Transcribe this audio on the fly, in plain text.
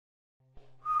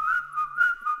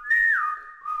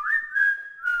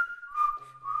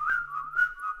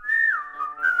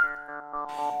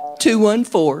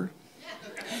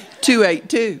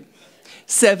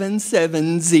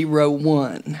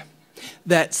214-282-7701.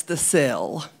 That's the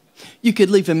cell. You could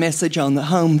leave a message on the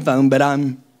home phone, but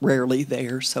I'm rarely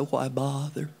there, so why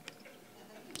bother?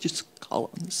 Just call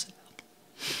on the cell.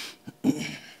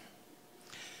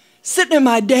 Sitting at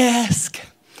my desk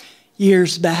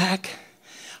years back,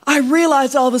 I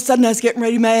realized all of a sudden I was getting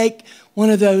ready to make one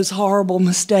of those horrible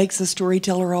mistakes a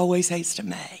storyteller always hates to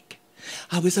make.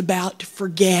 I was about to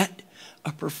forget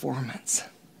a performance.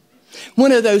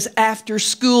 One of those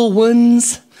after-school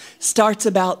ones starts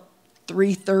about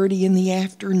 3:30 in the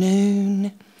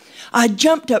afternoon. I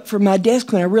jumped up from my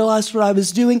desk when I realized what I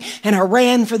was doing, and I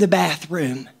ran for the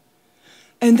bathroom.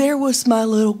 And there was my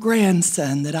little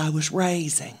grandson that I was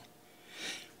raising.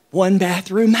 One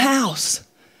bathroom house.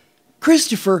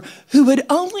 Christopher, who had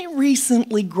only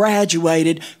recently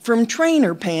graduated from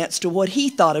trainer pants to what he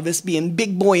thought of as being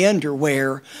big boy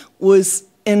underwear, was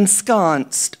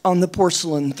ensconced on the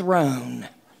porcelain throne.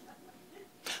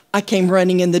 I came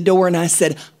running in the door and I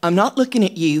said, "I'm not looking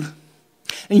at you.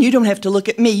 And you don't have to look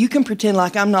at me. You can pretend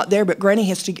like I'm not there, but Granny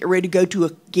has to get ready to go to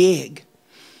a gig."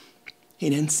 He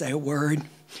didn't say a word.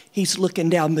 He's looking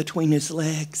down between his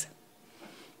legs.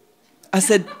 I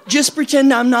said, "Just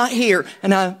pretend I'm not here.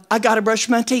 And I got to brush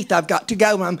my teeth. I've got to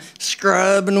go." I'm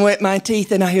scrubbing wet my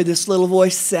teeth, and I hear this little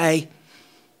voice say,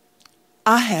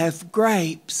 "I have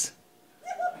grapes."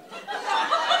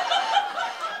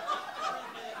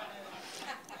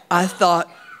 I thought,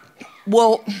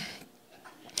 well,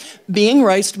 being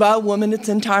raised by a woman, it's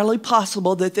entirely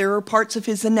possible that there are parts of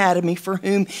his anatomy for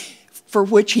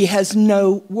which he has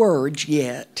no words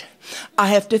yet. I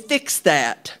have to fix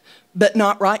that, but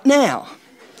not right now.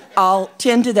 I'll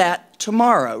tend to that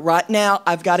tomorrow. Right now,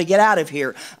 I've got to get out of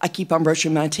here. I keep on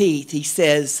brushing my teeth. He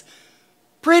says,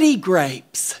 "Pretty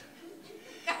grapes."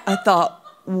 I thought,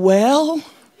 well,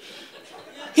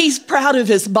 he's proud of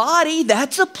his body.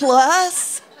 That's a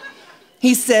plus.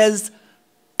 He says,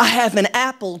 "I have an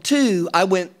apple too." I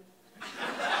went.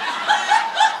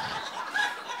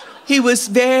 He was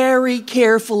very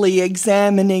carefully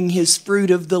examining his Fruit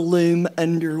of the Loom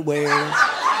underwear.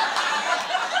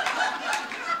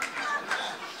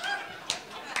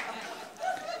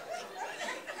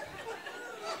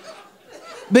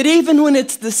 But even when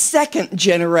it's the second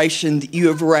generation that you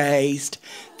have raised,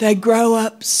 they grow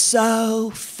up so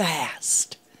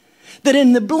fast that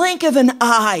in the blink of an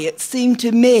eye, it seemed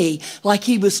to me like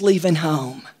he was leaving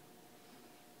home.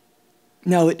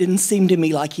 No, it didn't seem to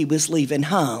me like he was leaving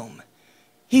home.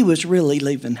 He was really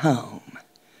leaving home.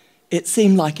 It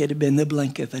seemed like it had been the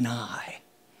blink of an eye.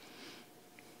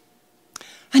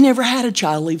 I never had a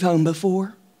child leave home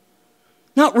before.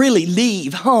 Not really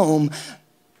leave home.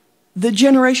 The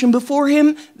generation before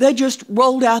him, they just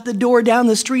rolled out the door down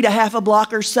the street a half a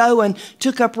block or so and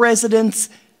took up residence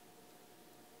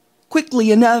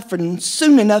quickly enough and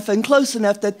soon enough and close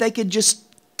enough that they could just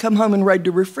come home and raid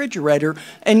the refrigerator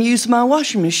and use my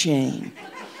washing machine.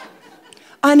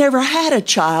 I never had a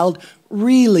child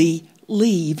really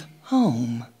leave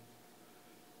home.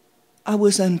 I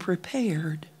was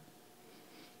unprepared.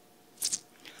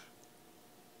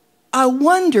 I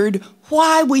wondered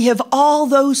why we have all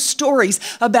those stories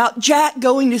about Jack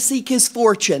going to seek his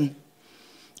fortune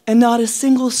and not a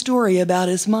single story about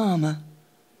his mama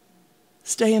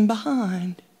staying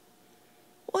behind.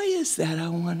 Why is that, I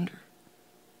wonder?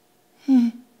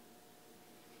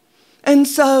 And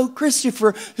so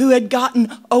Christopher, who had gotten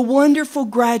a wonderful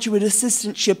graduate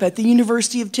assistantship at the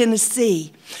University of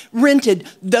Tennessee, rented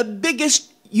the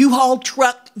biggest U-Haul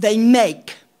truck they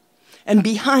make. And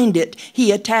behind it,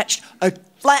 he attached a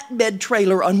flatbed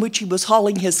trailer on which he was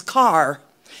hauling his car.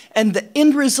 And the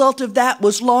end result of that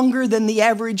was longer than the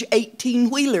average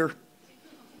 18-wheeler.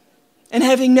 And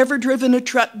having never driven a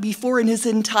truck before in his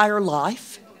entire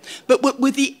life, but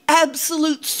with the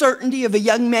absolute certainty of a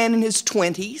young man in his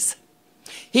 20s,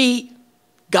 he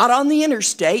got on the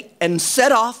interstate and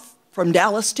set off from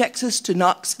Dallas, Texas to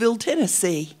Knoxville,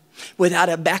 Tennessee without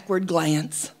a backward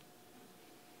glance.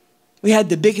 We had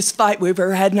the biggest fight we've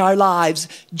ever had in our lives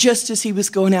just as he was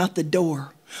going out the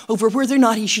door over whether or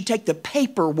not he should take the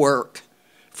paperwork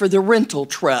for the rental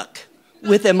truck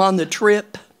with him on the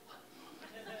trip.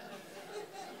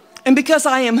 And because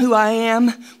I am who I am,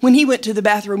 when he went to the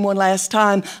bathroom one last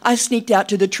time, I sneaked out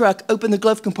to the truck, opened the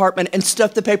glove compartment, and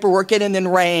stuffed the paperwork in and then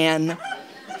ran.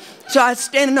 So I was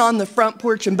standing on the front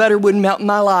porch and butter wouldn't melt in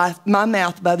my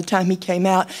mouth by the time he came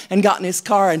out and got in his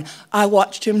car, and I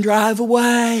watched him drive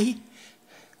away.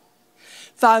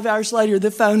 5 hours later,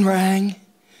 the phone rang.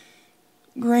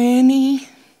 "Granny?"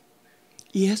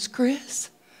 "Yes, Chris?"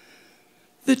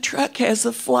 "The truck has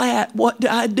a flat. What do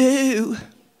I do?"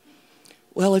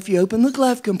 Well, if you open the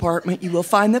glove compartment, you will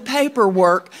find the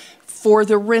paperwork for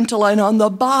the rental, and on the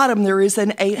bottom there is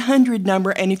an 800 number,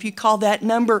 and if you call that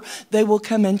number, they will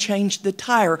come and change the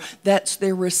tire. That's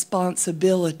their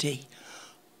responsibility.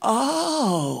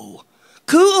 Oh,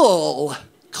 cool.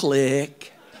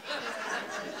 Click.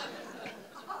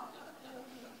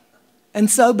 And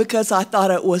so, because I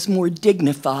thought it was more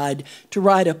dignified to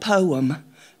write a poem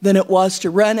than it was to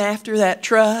run after that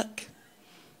truck,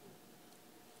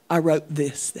 I wrote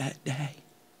this that day.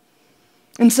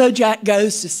 And so Jack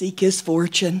goes to seek his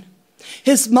fortune.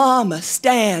 His mama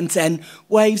stands and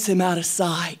waves him out of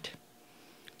sight.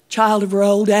 Child of her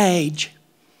old age,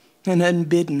 an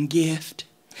unbidden gift.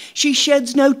 She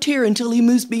sheds no tear until he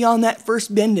moves beyond that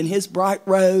first bend in his bright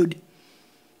road.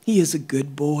 He is a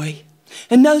good boy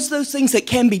and knows those things that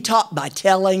can be taught by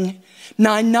telling.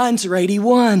 9 9s are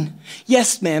 81.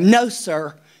 Yes, ma'am. No,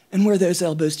 sir. And where those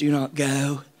elbows do not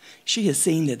go. She has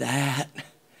seen to that.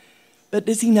 But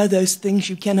does he know those things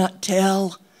you cannot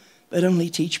tell, but only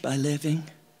teach by living?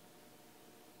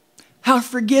 How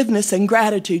forgiveness and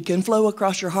gratitude can flow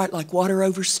across your heart like water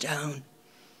over stone.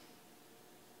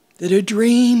 That a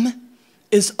dream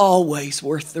is always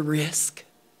worth the risk.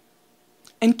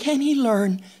 And can he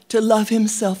learn to love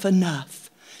himself enough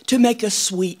to make a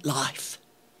sweet life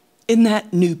in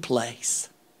that new place?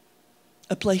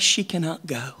 A place she cannot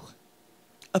go.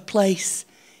 A place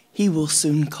he will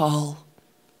soon call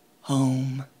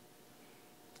home.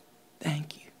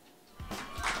 Thank you.